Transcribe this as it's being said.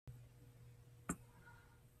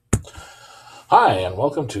Hi, and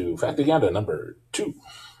welcome to Factoganda number two.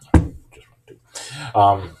 Just two.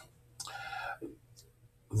 Um,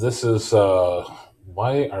 this is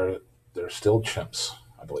why are there still chimps?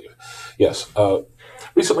 I believe. Yes.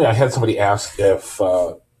 Recently, I had somebody ask if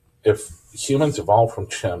humans evolved from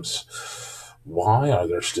chimps. Why are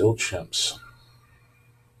there still chimps?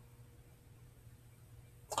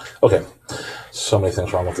 Okay, so many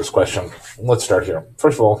things wrong with this question. Let's start here.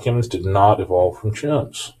 First of all, humans did not evolve from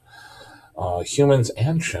chimps. Humans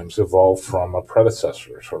and chimps evolved from a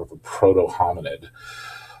predecessor, sort of a proto-hominid,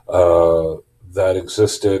 that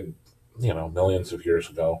existed, millions of years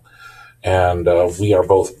ago. And we are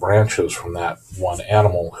both branches from that one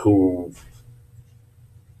animal who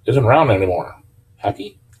isn't around anymore.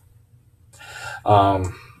 Happy? No,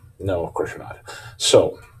 of course you're not.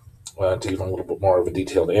 So, to give a little bit more of a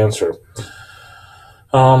detailed answer,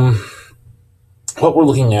 um, what we're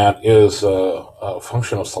looking at is a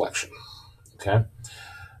function of selection. Okay,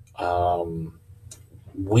 um,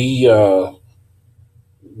 we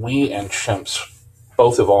we and chimps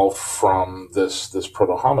both evolved from this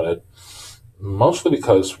proto hominid, mostly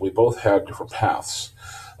because we both had different paths.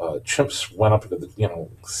 Chimps went up into the,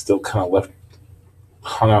 still kind of left,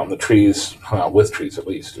 hung out in the trees, hung out with trees at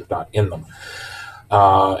least, if not in them.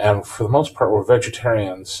 And for the most part, we're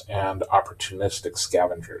vegetarians and opportunistic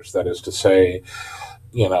scavengers. That is to say,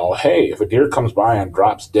 hey, if a deer comes by and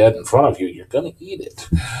drops dead in front of you, you're going to eat it.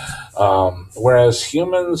 Whereas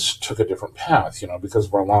humans took a different path, because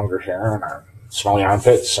of our longer hair and our smelly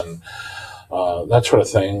armpits and that sort of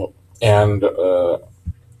thing, and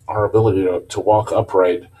our ability to walk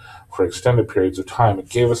upright for extended periods of time. It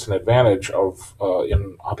gave us an advantage of,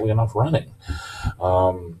 oddly enough, running.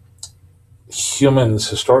 Humans,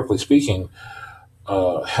 historically speaking,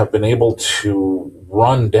 have been able to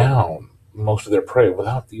run down most of their prey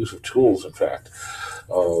without the use of tools, in fact.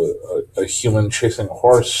 A human chasing a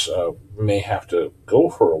horse may have to go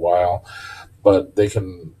for a while, but they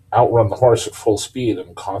can outrun the horse at full speed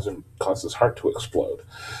and cause his heart to explode.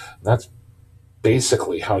 And that's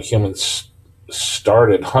basically how humans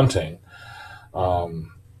started hunting,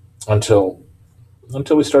 um, until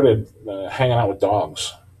we started hanging out with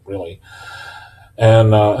dogs, really,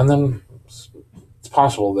 and then it's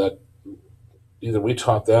possible that either we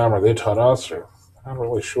taught them or they taught us, or I'm not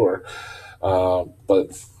really sure.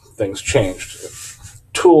 But things changed.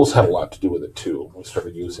 Tools had a lot to do with it too. We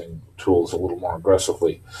started using tools a little more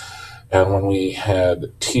aggressively, and when we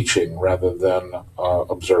had teaching rather than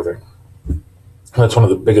observing. That's one of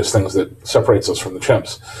the biggest things that separates us from the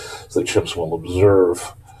chimps. So the chimps will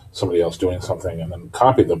observe somebody else doing something and then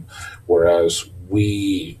copy them, whereas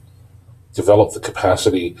we develop the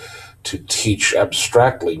capacity to teach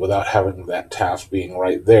abstractly without having that task being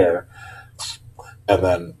right there, and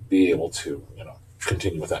then be able to,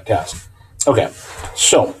 continue with that task. Okay,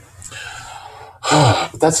 so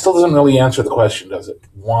that still doesn't really answer the question, does it?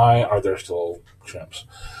 Why are there still chimps?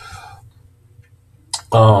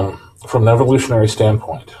 From an evolutionary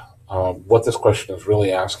standpoint, what this question is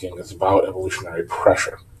really asking is about evolutionary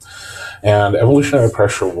pressure. And evolutionary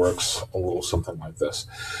pressure works a little something like this.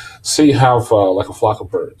 Say you have like a flock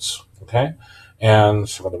of birds, okay? And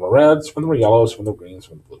some of them are red, some of them are yellow, some of them are green,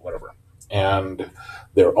 some of them are blue, whatever. And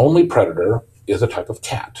their only predator is a type of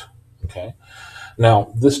cat, okay?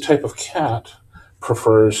 Now, this type of cat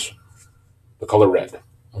prefers the color red,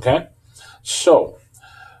 okay? So,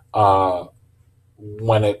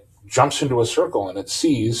 when it jumps into a circle and it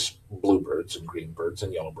sees bluebirds and green birds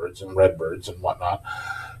and yellow birds and red birds and whatnot,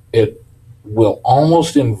 it will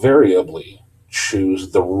almost invariably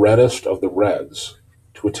choose the reddest of the reds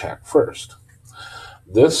to attack first.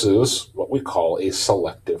 This is what we call a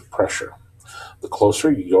selective pressure. The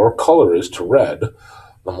closer your color is to red,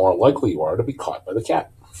 the more likely you are to be caught by the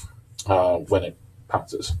cat when it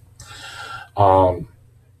pounces.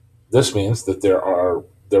 This means that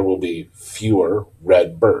there will be fewer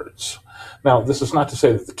red birds. Now, this is not to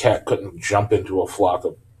say that the cat couldn't jump into a flock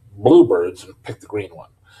of bluebirds and pick the green one,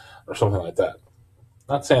 or something like that.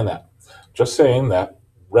 Not saying that. Just saying that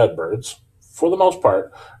red birds, for the most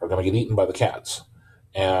part, are going to get eaten by the cats,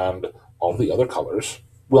 and all the other colors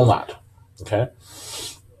will not. Okay?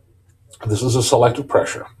 This is a selective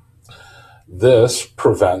pressure. This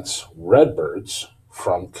prevents red birds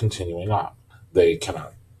from continuing on. They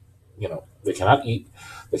cannot, they cannot eat,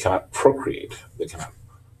 they cannot procreate, they cannot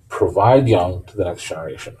provide young to the next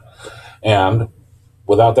generation. And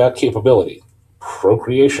without that capability,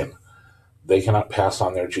 procreation, they cannot pass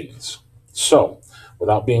on their genes. So,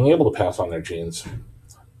 without being able to pass on their genes,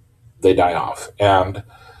 they die off. And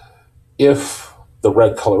if the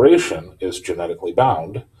red coloration is genetically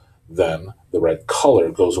bound, then the red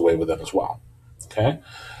color goes away with them as well. Okay,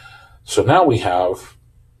 so now we have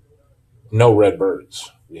no red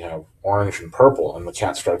birds. We have orange and purple, and the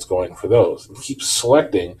cat starts going for those and keeps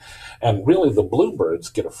selecting. And really, the blue birds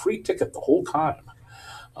get a free ticket the whole time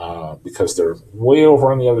because they're way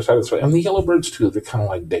over on the other side of the street. And the yellow birds, too, they're kind of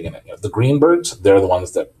like digging it. The green birds, they're the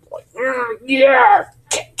ones that, like, yeah,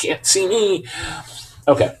 can't see me.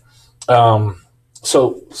 Okay.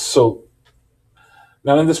 So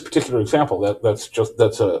now in this particular example, that's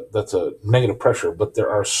a negative pressure, but there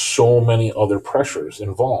are so many other pressures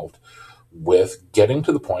involved with getting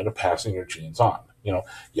to the point of passing your genes on. You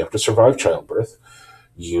have to survive childbirth.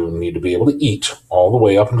 You need to be able to eat all the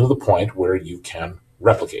way up until the point where you can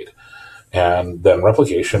replicate. And then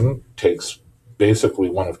replication takes basically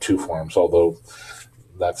one of two forms, although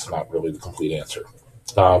that's not really the complete answer.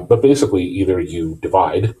 But basically, either you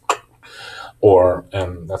divide,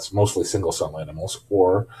 and that's mostly single cell animals,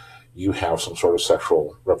 or you have some sort of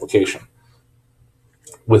sexual replication.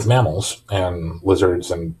 With mammals and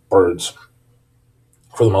lizards and birds,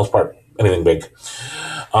 for the most part, anything big,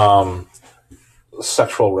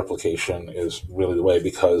 sexual replication is really the way,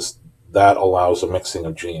 because that allows a mixing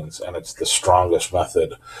of genes, and it's the strongest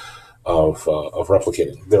method of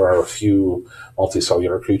replicating. There are a few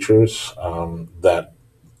multicellular creatures that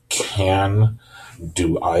can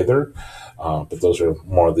do either, but those are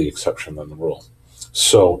more the exception than the rule.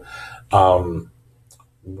 So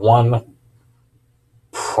one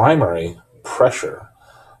primary pressure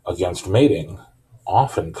against mating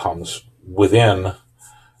often comes within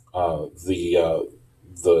the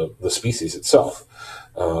species itself.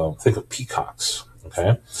 Think of peacocks.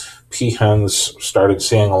 Okay, peahens started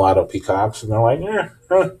seeing a lot of peacocks, and they're like,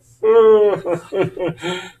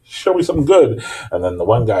 show me something good. And then the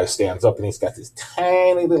one guy stands up, and he's got this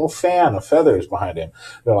tiny little fan of feathers behind him.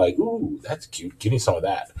 They're like, ooh, that's cute. Give me some of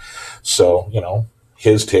that. So,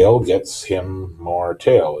 his tail gets him more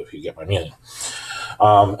tail, if you get my meaning.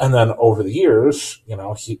 And then over the years,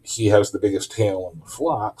 he has the biggest tail in the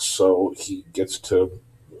flock, so he gets to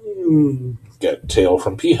get tail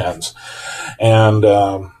from peahens, and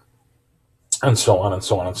so on and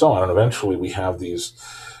so on and so on. And eventually we have these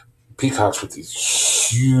peacocks with these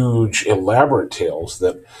huge, elaborate tails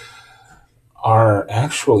that are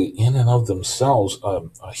actually in and of themselves a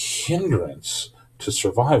hindrance to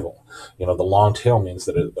survival. The long tail means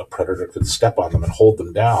that a predator could step on them and hold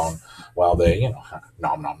them down while they,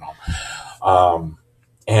 nom, nom, nom.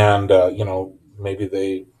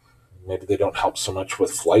 Maybe they don't help so much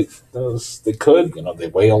with flight as they could. They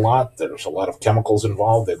weigh a lot. There's a lot of chemicals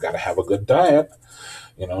involved. They've got to have a good diet,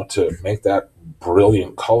 to make that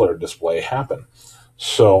brilliant color display happen.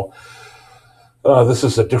 So this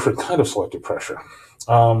is a different kind of selective pressure.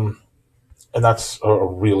 And that's a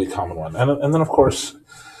really common one. And then, of course,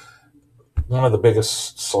 one of the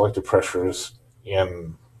biggest selective pressures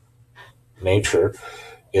in nature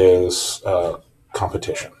is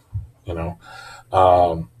competition.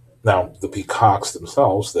 Now, the peacocks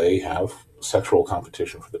themselves, they have sexual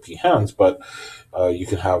competition for the peahens, but you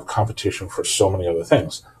can have competition for so many other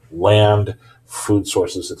things: land, food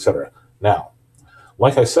sources, etc. Now,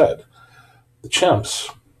 like I said, the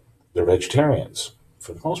chimps, they're vegetarians.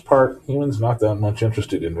 For the most part, humans not that much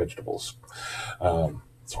interested in vegetables.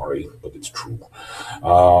 Sorry, but it's true.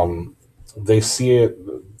 They see it.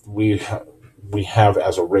 We have,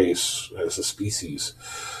 as a race, as a species,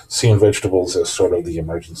 seen vegetables as sort of the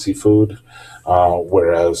emergency food,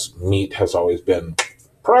 whereas meat has always been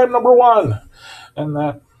prime number one, and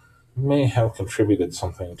that may have contributed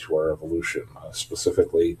something to our evolution,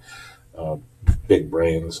 specifically big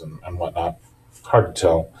brains and whatnot. Hard to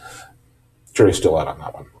tell. Jury's still out on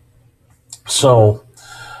that one. So,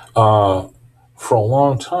 for a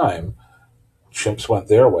long time, chimps went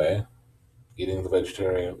their way, eating the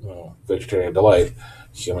vegetarian delight.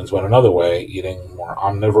 Humans went another way, eating more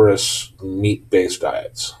omnivorous, meat-based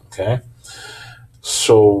diets. Okay,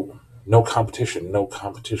 so no competition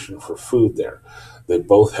for food there. They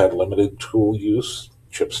both had limited tool use.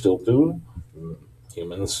 Chimps still do.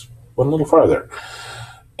 Humans went a little farther,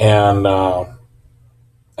 and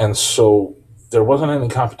so there wasn't any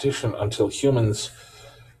competition until humans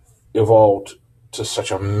evolved to such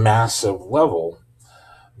a massive level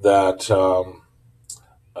that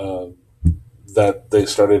that they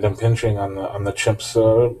started impinging on the chimps'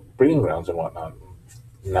 breeding grounds and whatnot.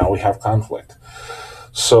 Now we have conflict.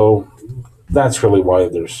 So that's really why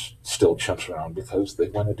there's still chimps around, because they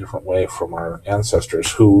went a different way from our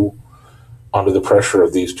ancestors, who, under the pressure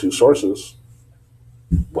of these two sources,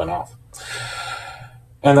 went off.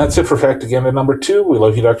 And that's it for Factoganda number 2. We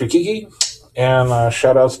love you, Dr. Kiki. And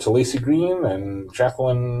shout outs to Lacey Green and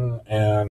Jacqueline and